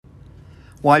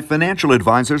Why financial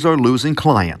advisors are losing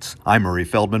clients. I'm Murray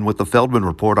Feldman with the Feldman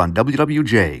Report on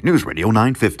WWJ News Radio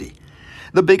 950.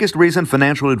 The biggest reason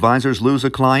financial advisors lose a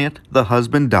client? The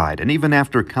husband died, and even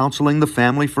after counseling the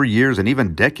family for years and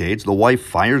even decades, the wife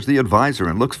fires the advisor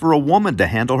and looks for a woman to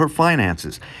handle her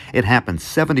finances. It happens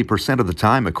 70% of the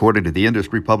time, according to the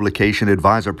industry publication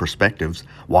Advisor Perspectives.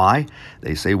 Why?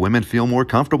 They say women feel more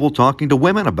comfortable talking to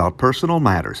women about personal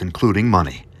matters, including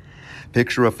money.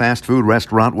 Picture a fast food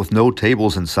restaurant with no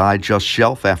tables inside, just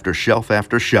shelf after shelf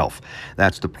after shelf.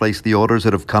 That's to place the orders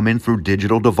that have come in through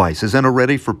digital devices and are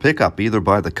ready for pickup either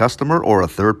by the customer or a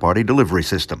third-party delivery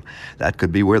system. That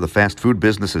could be where the fast food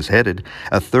business is headed.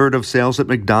 A third of sales at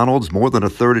McDonald's, more than a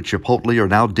third at Chipotle are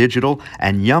now digital,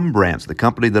 and Yum Brands, the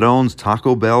company that owns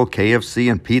Taco Bell,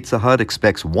 KFC, and Pizza Hut,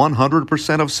 expects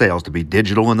 100% of sales to be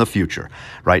digital in the future.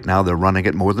 Right now, they're running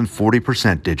at more than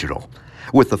 40% digital.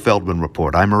 With the Feldman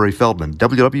Report, I'm Murray Feldman,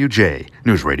 WWJ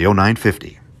News Radio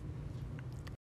 950.